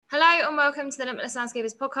and welcome to the Limitless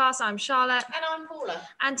Landscapers podcast. I'm Charlotte. And I'm Paula.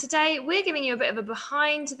 And today we're giving you a bit of a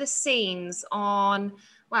behind the scenes on,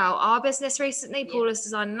 our business recently, Paula's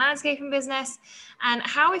design and landscaping business, and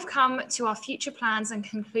how we've come to our future plans and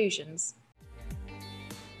conclusions.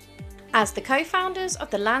 As the co-founders of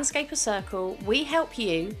the Landscaper Circle, we help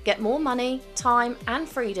you get more money, time and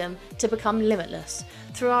freedom to become limitless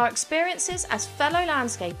through our experiences as fellow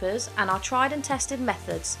landscapers and our tried and tested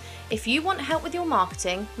methods. If you want help with your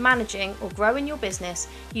marketing, managing or growing your business,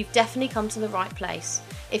 you've definitely come to the right place.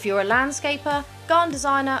 If you're a landscaper, garden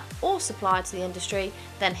designer or supplier to the industry,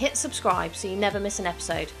 then hit subscribe so you never miss an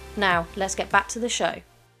episode. Now, let's get back to the show.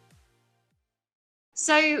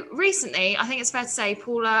 So recently, I think it's fair to say,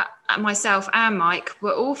 Paula, myself and Mike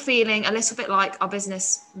were all feeling a little bit like our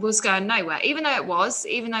business was going nowhere. Even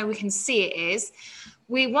though we can see it is,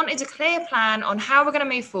 we wanted a clear plan on how we're going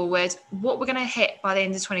to move forward, what we're going to hit by the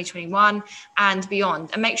end of 2021 and beyond,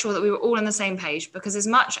 and make sure that we were all on the same page. Because as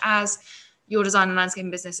much as your design and landscaping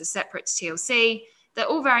business is separate to TLC, they're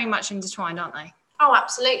all very much intertwined, aren't they? Oh,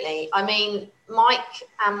 absolutely. I mean, Mike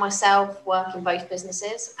and myself work in both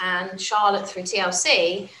businesses, and Charlotte through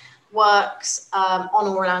TLC works on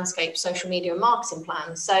all landscape social media and marketing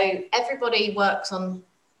plans. So everybody works on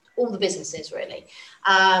all the businesses really.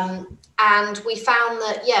 And we found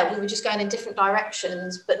that, we were just going in different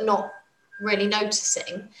directions, but not really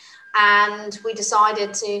noticing. And we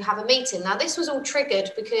decided to have a meeting. Now, this was all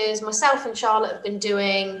triggered because myself and Charlotte have been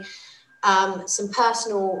doing some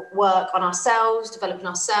personal work on ourselves, developing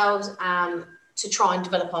ourselves to try and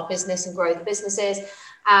develop our business and grow the businesses.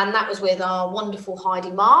 And that was with our wonderful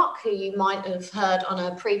Heidi Mark, who you might have heard on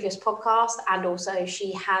a previous podcast. And also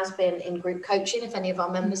she has been in group coaching, if any of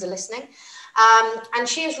our members are listening. And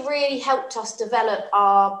she has really helped us develop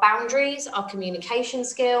our boundaries, our communication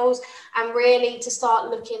skills, and really to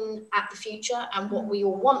start looking at the future and what we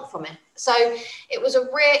all want from it. So it was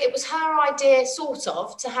her idea, sort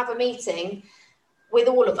of, to have a meeting with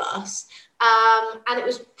all of us. And it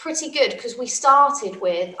was pretty good because we started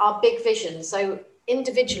with our big vision. So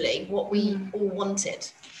individually, what we all wanted.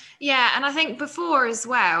 Yeah, and I think before as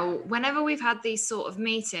well, whenever we've had these sort of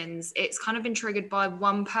meetings, it's kind of been triggered by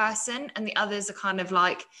one person and the others are kind of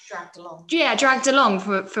like... Dragged along. Yeah, dragged along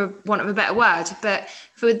for want of a better word. But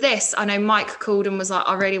for this, I know Mike called and was like,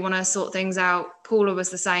 I really want to sort things out. Paula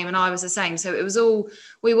was the same and I was the same. So it was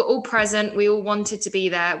we were all present. We all wanted to be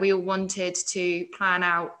there. We all wanted to plan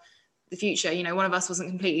out the future. You know, one of us wasn't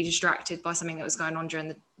completely distracted by something that was going on during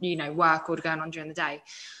the, work or going on during the day.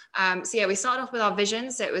 We started off with our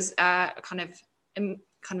visions. It was kind of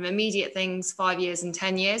immediate things, 5 years and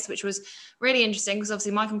 10 years, which was really interesting because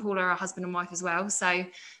obviously Mike and Paula are a husband and wife as well. So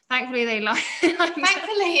thankfully they like.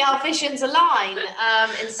 Thankfully our visions align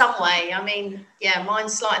in some way. I mean,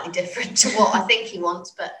 mine's slightly different to what I think he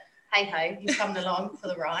wants, but hey ho, he's coming along for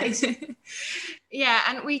the ride. Yeah,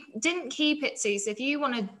 and we didn't keep it to. So if you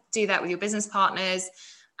want to do that with your business partners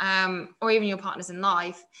or even your partners in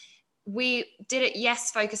life, we did it,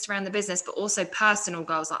 focused around the business, but also personal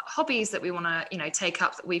goals, like hobbies that we want to, take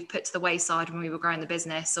up that we've put to the wayside when we were growing the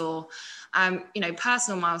business, or,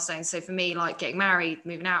 personal milestones. So for me, like getting married,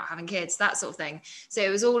 moving out, having kids, that sort of thing. So it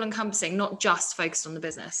was all encompassing, not just focused on the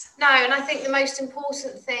business. No, and I think the most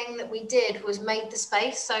important thing that we did was made the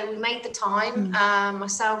space. So we made the time.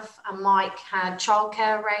 Myself and Mike had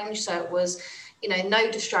childcare arranged. So it was, no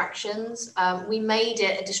distractions. We made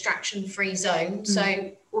it a distraction-free zone.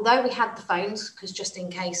 So although we had the phones, because just in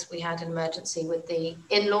case we had an emergency with the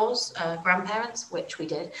in-laws, grandparents, which we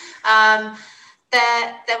did,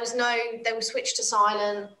 they were switched to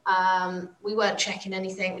silent. We weren't checking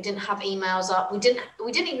anything. We didn't have emails up. We didn't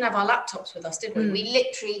even have our laptops with us, did we? We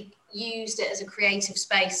literally used it as a creative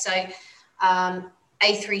space. So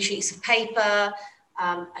A3 sheets of paper,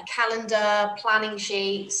 a calendar, planning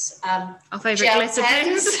sheets, our favourite glitter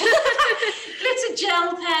pens. Glitter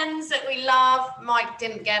gel pens that we love. Mike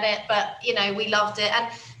didn't get it, but we loved it.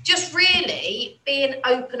 And just really being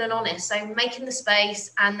open and honest. So making the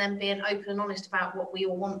space and then being open and honest about what we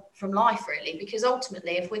all want from life, really. Because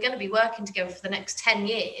ultimately, if we're going to be working together for the next 10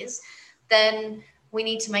 years, then we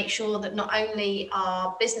need to make sure that not only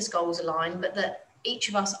our business goals align, but that each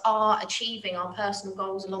of us are achieving our personal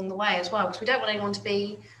goals along the way as well, because we don't want anyone to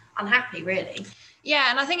be unhappy, really.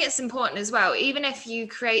 Yeah, and I think it's important as well, even if you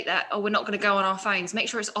create that, we're not going to go on our phones, make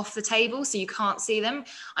sure it's off the table so you can't see them.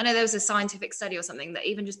 I know there was a scientific study or something that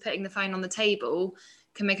even just putting the phone on the table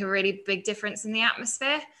can make a really big difference in the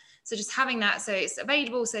atmosphere. So just having that, so it's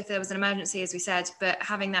available, so if there was an emergency, as we said, but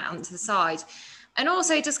having that onto the side. And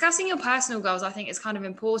also discussing your personal goals, I think is kind of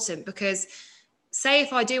important, because say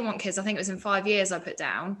if I do want kids, I think it was in 5 years I put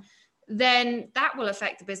down, then that will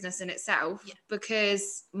affect the business in itself,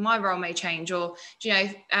 because my role may change. Or,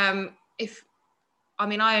 if, I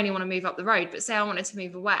mean, I only want to move up the road, but say I wanted to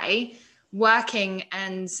move away, working,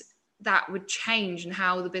 and that would change in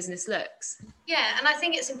how the business looks. Yeah, and I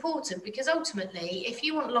think it's important, because ultimately, if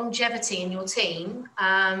you want longevity in your team,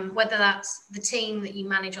 whether that's the team that you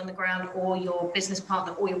manage on the ground or your business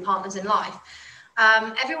partner or your partners in life,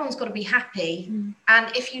 everyone's got to be happy.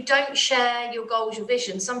 And if you don't share your goals, your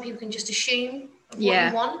vision, some people can just assume what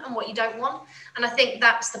you want and what you don't want. And I think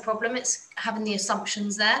that's the problem. It's having the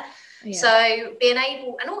assumptions there. So being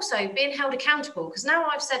able, and also being held accountable, because now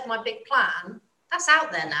I've said my big plan, that's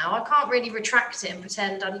out there now. I can't really retract it and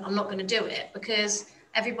pretend I'm not going to do it, because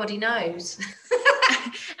everybody knows.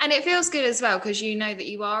 And it feels good as well, because you know that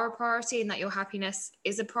you are a priority and that your happiness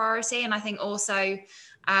is a priority. And I think also,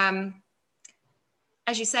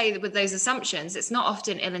 as you say, with those assumptions, it's not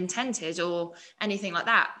often ill-intended or anything like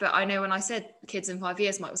that. But I know when I said kids in 5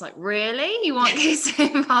 years, Mike was like, really? You want kids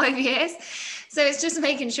in 5 years? So it's just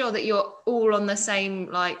making sure that you're all on the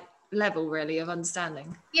same level, really, of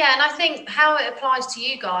understanding. Yeah, and I think how it applies to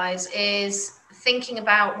you guys is thinking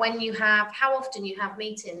about how often you have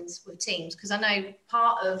meetings with teams, because I know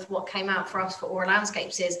part of what came out for us for Aura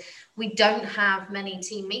Landscapes is we don't have many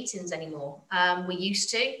team meetings anymore. We used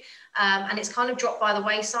to, and it's kind of dropped by the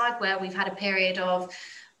wayside, where we've had a period of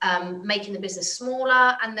making the business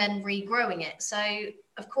smaller and then regrowing it. So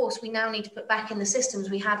of course, we now need to put back in the systems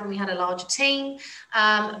we had when we had a larger team,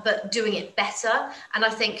 but doing it better. And I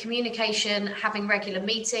think communication, having regular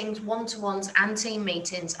meetings, one-to-ones and team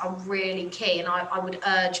meetings are really key. And I would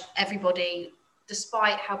urge everybody,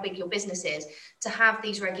 despite how big your business is, to have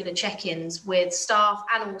these regular check-ins with staff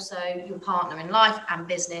and also your partner in life and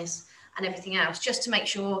business and everything else, just to make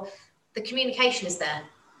sure the communication is there.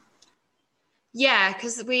 Yeah,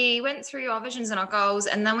 because we went through our visions and our goals,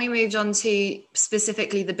 and then we moved on to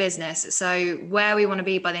specifically the business. So where we want to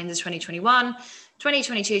be by the end of 2021,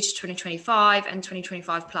 2022 to 2025, and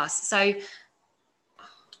 2025 plus. So, and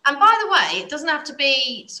by the way, it doesn't have to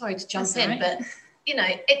be, sorry to jump in, but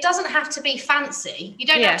it doesn't have to be fancy. You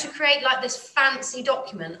don't have to create this fancy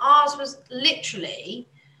document. Ours was literally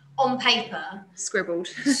on paper, scribbled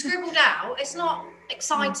out. It's not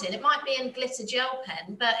exciting. It might be in glitter gel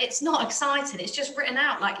pen, but it's not exciting. It's just written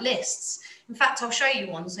out like lists. In fact, I'll show you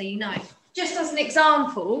one so you know. Just as an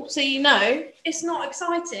example, so you know, it's not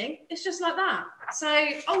exciting. It's just like that. So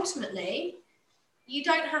ultimately, you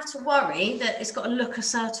don't have to worry that it's got to look a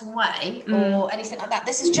certain way or anything like that.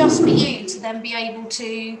 This is just for you to then be able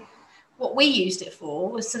to, what we used it for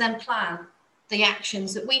was to then plan the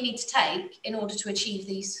actions that we need to take in order to achieve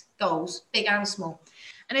these goals, big and small.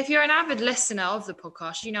 And if you're an avid listener of the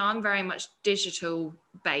podcast, I'm very much digital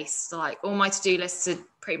based. All my to-do lists are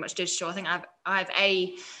pretty much digital. I think I have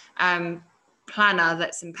a planner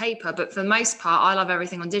that's in paper, but for the most part, I love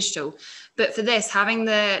everything on digital. But for this, having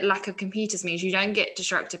the lack of computers means you don't get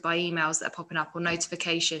distracted by emails that are popping up or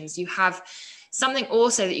notifications. You have something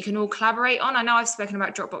also that you can all collaborate on. I know I've spoken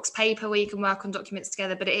about Dropbox Paper, where you can work on documents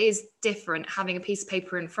together, but it is different having a piece of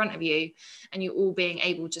paper in front of you and you all being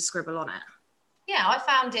able to scribble on it. Yeah, I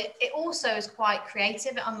found it also is quite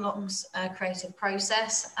creative. It unlocks a creative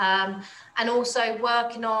process. And also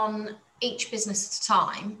working on each business at a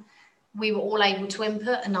time, we were all able to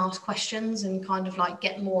input and ask questions and kind of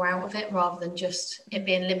get more out of it, rather than just it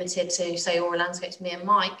being limited to, say, Aura Landscapes, me and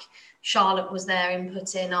Mike. Charlotte was there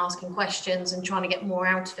inputting, asking questions and trying to get more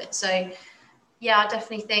out of it. So yeah, I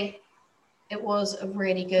definitely think it was a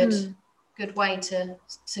really good way to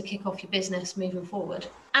kick off your business moving forward.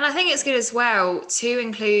 And I think it's good as well to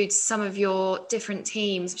include some of your different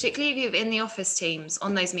teams, particularly if you're in the office teams,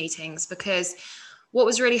 on those meetings, because what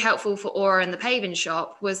was really helpful for Aura and the paving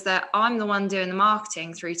shop was that I'm the one doing the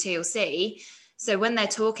marketing through TLC. So when they're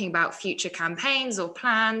talking about future campaigns or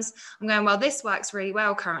plans, I'm going, well, this works really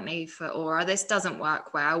well currently for Aura. This doesn't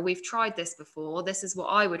work well. We've tried this before. This is what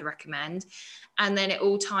I would recommend. And then it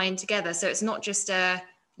all tying together. So it's not just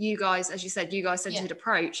you guys, as you said, you guys centered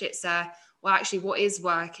approach. It's well, actually, what is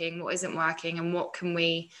working, what isn't working, and what can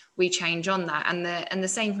we change on that? And the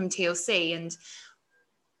same from TLC, and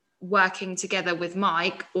working together with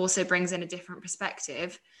Mike also brings in a different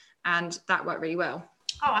perspective, and that worked really well.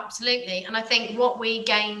 Oh, absolutely. And I think what we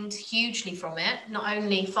gained hugely from it, not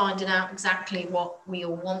only finding out exactly what we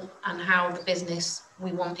all want and how the business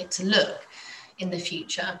we want it to look in the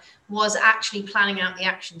future, was actually planning out the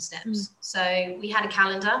action steps. So we had a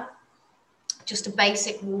calendar, just a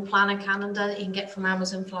basic wall planner calendar that you can get from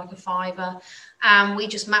Amazon for a £5. And we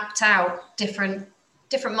just mapped out different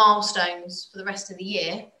milestones for the rest of the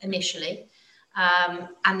year initially.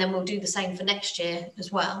 And then we'll do the same for next year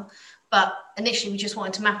as well. But initially, we just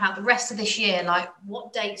wanted to map out the rest of this year, like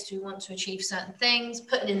what dates do we want to achieve certain things,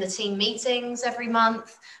 putting in the team meetings every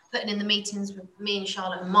month, putting in the meetings with me and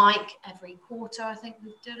Charlotte and Mike every quarter. I think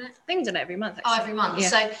we've done it. I think we've done it every month. Actually. Oh, every month.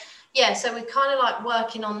 So we're kind of like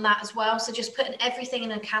working on that as well. So just putting everything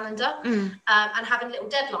in a calendar and having little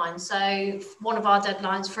deadlines. So one of our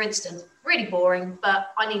deadlines, for instance, really boring, but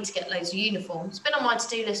I need to get loads of uniforms. It's been on my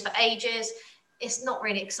to-do list for ages. It's not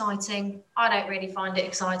really exciting. I don't really find it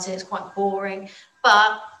exciting. It's quite boring.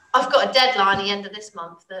 But I've got a deadline at the end of this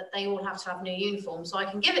month that they all have to have new uniforms. So I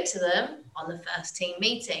can give it to them on the first team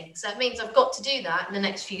meeting. So it means I've got to do that in the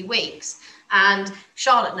next few weeks. And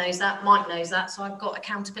Charlotte knows that, Mike knows that. So I've got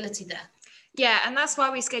accountability there. Yeah, and that's why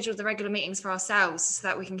we scheduled the regular meetings for ourselves, so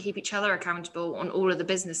that we can keep each other accountable on all of the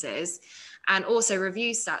businesses. And also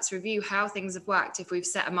review stats, review how things have worked. If we've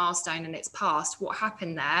set a milestone and it's passed, what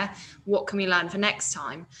happened there? What can we learn for next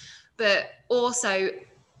time? But also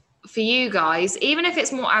for you guys, even if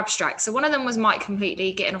it's more abstract. So one of them was Mike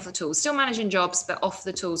completely getting off the tools, still managing jobs, but off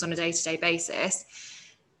the tools on a day-to-day basis.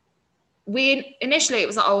 Initially it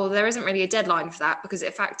was like, oh, there isn't really a deadline for that because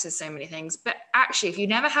it factors so many things. But actually, if you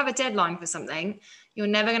never have a deadline for something, you're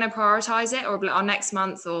never going to prioritize it, or be like, oh, next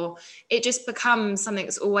month, or it just becomes something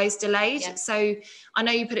that's always delayed. Yeah. So I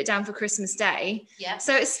know you put it down for Christmas Day. Yeah.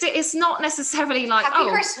 So it's not necessarily like, Happy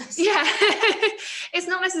Christmas. Yeah. It's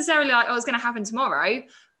not necessarily like, oh, it's going to happen tomorrow,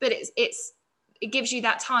 but it gives you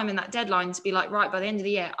that time and that deadline to be like, right, by the end of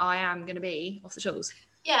the year, I am going to be off the tools.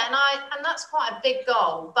 Yeah, and that's quite a big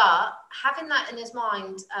goal. But having that in his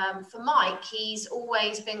mind, for Mike, he's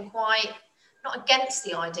always been quite not against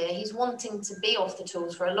the idea. He's wanting to be off the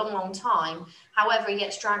tools for a long, long time. However, he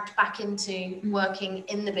gets dragged back into working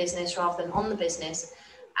in the business rather than on the business.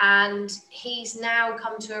 And he's now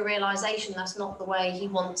come to a realization that's not the way he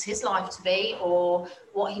wants his life to be or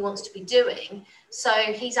what he wants to be doing. So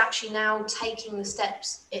he's actually now taking the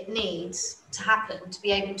steps it needs to happen to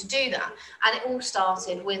be able to do that. And it all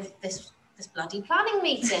started with this bloody planning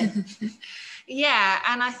meeting. Yeah,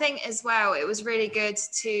 and I think as well, it was really good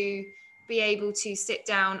to be able to sit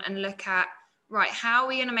down and look at, right, how are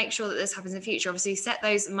we going to make sure that this happens in the future? Obviously, set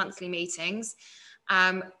those monthly meetings.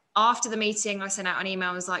 After the meeting, I sent out an email.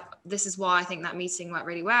 I was like, this is why I think that meeting went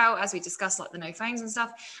really well, as we discussed, like the no phones and stuff.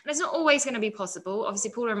 And it's not always going to be possible.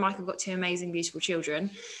 Obviously, Paula and Mike have got two amazing, beautiful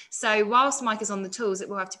children. So whilst Mike is on the tools, it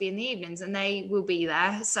will have to be in the evenings, and they will be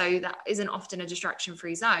there. So that isn't often a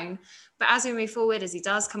distraction-free zone. But as we move forward, as he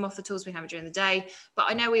does come off the tools, we have it during the day. But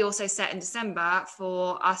I know we also set in December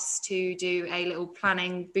for us to do a little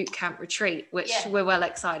planning boot camp retreat, which we're well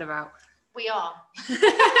excited about. We are.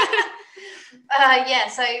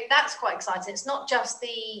 So that's quite exciting. It's not just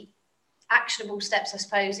the actionable steps, I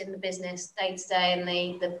suppose, in the business day to day and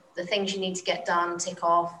the things you need to get done, tick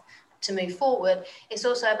off to move forward. It's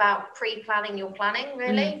also about pre-planning your planning,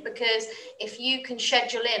 really, because if you can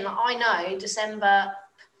schedule in, I know December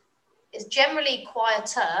is generally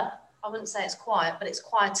quieter. I wouldn't say it's quiet, but it's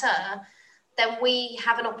quieter. Then we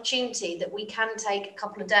have an opportunity that we can take a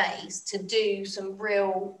couple of days to do some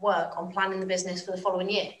real work on planning the business for the following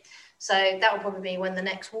year. So that will probably be when the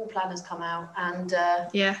next wall planners come out, and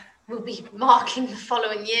we'll be marking the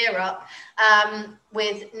following year up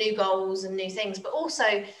with new goals and new things. But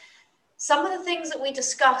also some of the things that we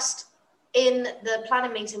discussed in the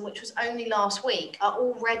planning meeting, which was only last week, are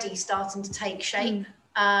already starting to take shape.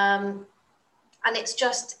 And it's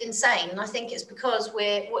just insane. And I think it's because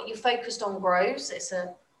what you focused on grows. It's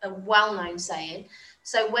a well-known saying.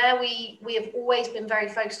 So where we have always been very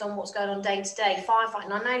focused on what's going on day to day,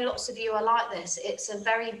 firefighting. I know lots of you are like this. It's a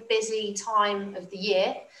very busy time of the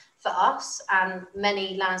year for us and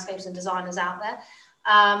many landscapers and designers out there.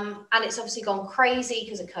 And it's obviously gone crazy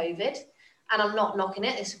because of COVID. And I'm not knocking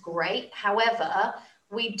it. It's great. However,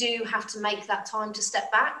 we do have to make that time to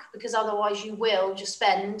step back, because otherwise you will just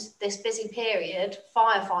spend this busy period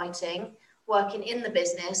firefighting, working in the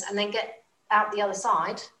business, and then get out the other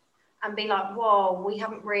side and be like, whoa, we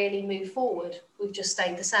haven't really moved forward. We've just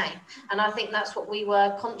stayed the same. And I think that's what we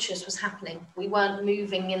were conscious was happening. We weren't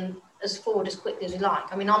moving in as forward as quickly as we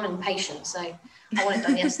like. I mean, I'm impatient, so I want it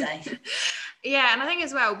done yesterday. Yeah, and I think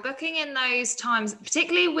as well, booking in those times,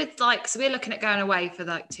 particularly with so we're looking at going away for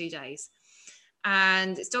 2 days.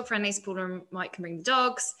 And it's dog friendly, so Paula and Mike can bring the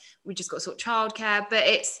dogs. We just got to sort childcare, but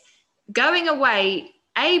it's going away.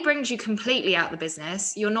 Brings you completely out of the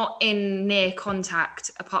business. You're not in near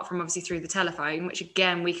contact, apart from obviously through the telephone, which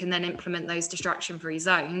again, we can then implement those distraction-free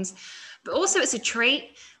zones. But also it's a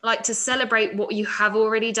treat, to celebrate what you have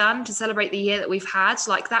already done, to celebrate the year that we've had.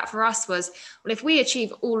 That for us was, well, if we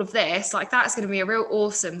achieve all of this, that's going to be a real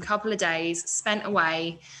awesome couple of days spent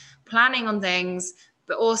away, planning on things,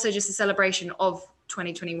 but also just a celebration of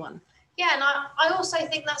 2021. Yeah, and I also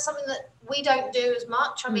think that's something that we don't do as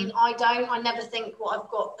much. I mean, I never think what I've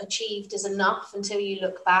got achieved is enough until you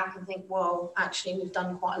look back and think, well, actually, we've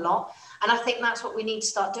done quite a lot. And I think that's what we need to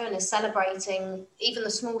start doing, is celebrating even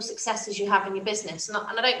the small successes you have in your business. And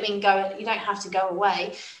I don't mean you don't have to go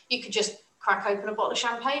away. You could just crack open a bottle of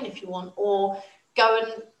champagne if you want, or go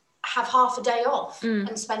and have half a day off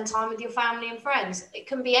and spend time with your family and friends. It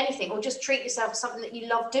can be anything, or just treat yourself to something that you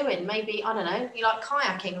love doing. Maybe, I don't know, you like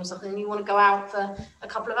kayaking or something, and you want to go out for a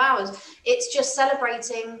couple of hours. It's just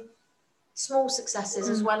celebrating small successes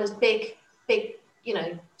as well as big,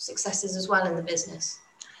 successes as well in the business.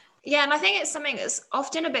 Yeah, and I think it's something that's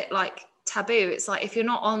often a bit like taboo. It's like, if you're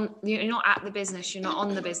not at the business, you're not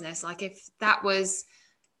on the business. Like, if that was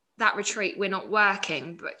that retreat, we're not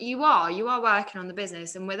working, but you are working on the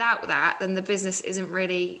business, and without that, then the business isn't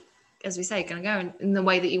really, as we say, going to go in the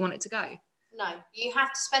way that you want it to go. No, you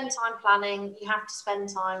have to spend time planning, you have to spend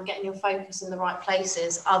time getting your focus in the right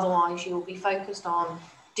places, otherwise you will be focused on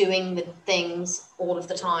doing the things all of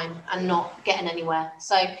the time and not getting anywhere.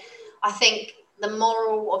 So I think the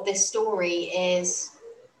moral of this story is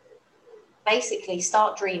basically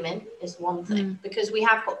start dreaming is one thing, because we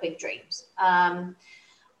have got big dreams.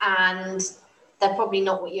 And they're probably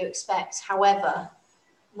not what you expect. However,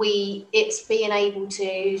 it's being able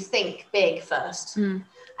to think big first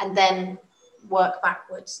and then work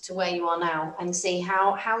backwards to where you are now and see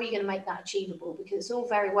how are you going to make that achievable, because it's all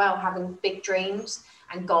very well having big dreams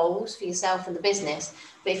and goals for yourself and the business,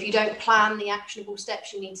 but if you don't plan the actionable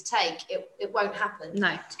steps you need to take, it won't happen.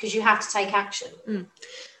 No, because you have to take action.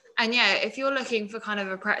 And yeah, if you're looking for kind of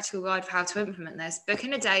a practical guide for how to implement this,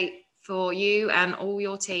 booking a date for you and all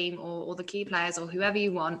your team or the key players or whoever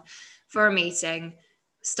you want for a meeting.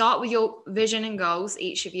 Start with your vision and goals,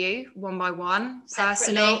 each of you, one by one,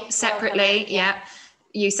 separately. Yeah.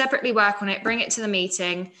 You separately work on it, bring it to the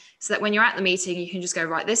meeting, so that when you're at the meeting, you can just go,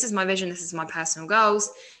 right, this is my vision, this is my personal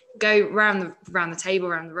goals, go around the table,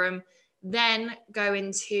 around the room, then go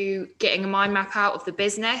into getting a mind map out of the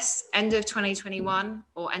business, end of 2021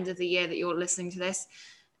 or end of the year that you're listening to this,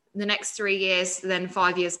 the next 3 years, then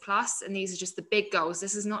 5 years plus. And these are just the big goals.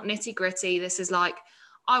 This is not nitty gritty. This is like,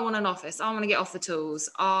 I want an office. I want to get off the tools.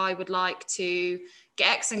 I would like to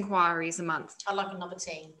get X inquiries a month. I'd like another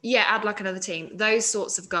team. Yeah, I'd like another team. Those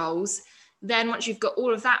sorts of goals. Then once you've got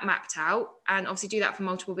all of that mapped out, and obviously do that for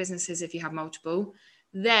multiple businesses if you have multiple,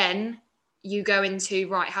 then you go into,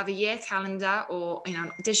 right, have a year calendar or,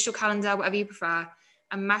 digital calendar, whatever you prefer,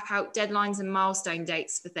 and map out deadlines and milestone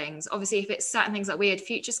dates for things. Obviously, if it's certain things, like we had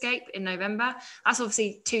Futurescape in November, that's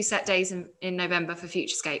obviously 2 set days in November for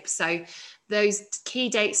Futurescape. So those key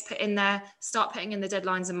dates put in there, start putting in the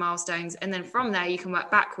deadlines and milestones. And then from there, you can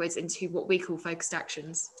work backwards into what we call focused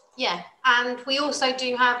actions. Yeah. And we also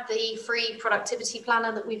do have the free productivity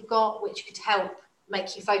planner that we've got, which could help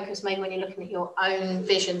make you focus, maybe when you're looking at your own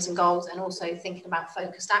visions and goals, and also thinking about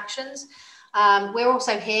focused actions. We're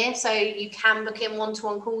also here, so you can book in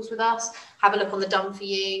one-to-one calls with us, have a look on the Done For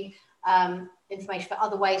You information for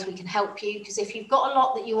other ways we can help you, because if you've got a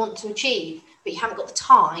lot that you want to achieve, but you haven't got the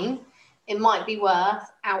time, it might be worth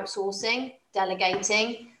outsourcing,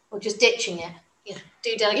 delegating, or just ditching it.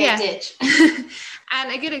 Do delegate, ditch.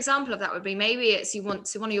 And a good example of that would be, maybe it's one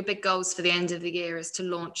of your big goals for the end of the year is to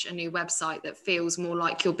launch a new website that feels more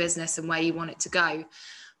like your business and where you want it to go.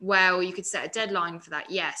 Well, you could set a deadline for that,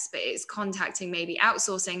 yes, but it's contacting, maybe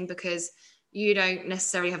outsourcing, because you don't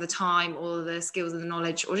necessarily have the time or the skills and the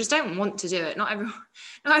knowledge, or just don't want to do it. Not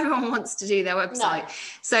everyone wants to do their website. No.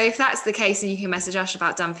 So if that's the case, then you can message Ash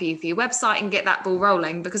about Done For You for your website and get that ball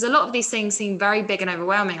rolling, because a lot of these things seem very big and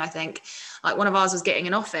overwhelming, I think. Like one of ours was getting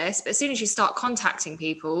an office, but as soon as you start contacting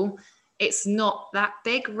people, it's not that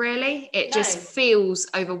big, really. It just feels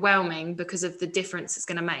overwhelming because of the difference it's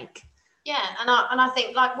going to make. Yeah, and I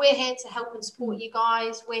think, like, we're here to help and support you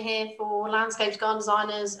guys. We're here for landscapes, garden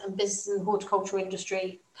designers, and business and horticultural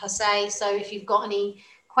industry per se. So if you've got any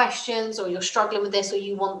questions, or you're struggling with this, or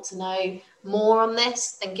you want to know more on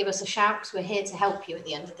this, then give us a shout, because we're here to help you at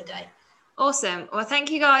the end of the day. Awesome. Well,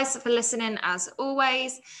 thank you guys for listening as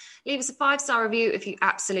always. Leave us a 5-star review if you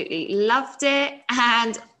absolutely loved it.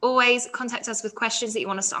 And always contact us with questions that you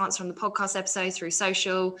want us to answer on the podcast episode through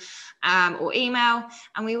social or email.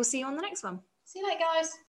 And we will see you on the next one. See you later,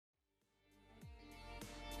 guys.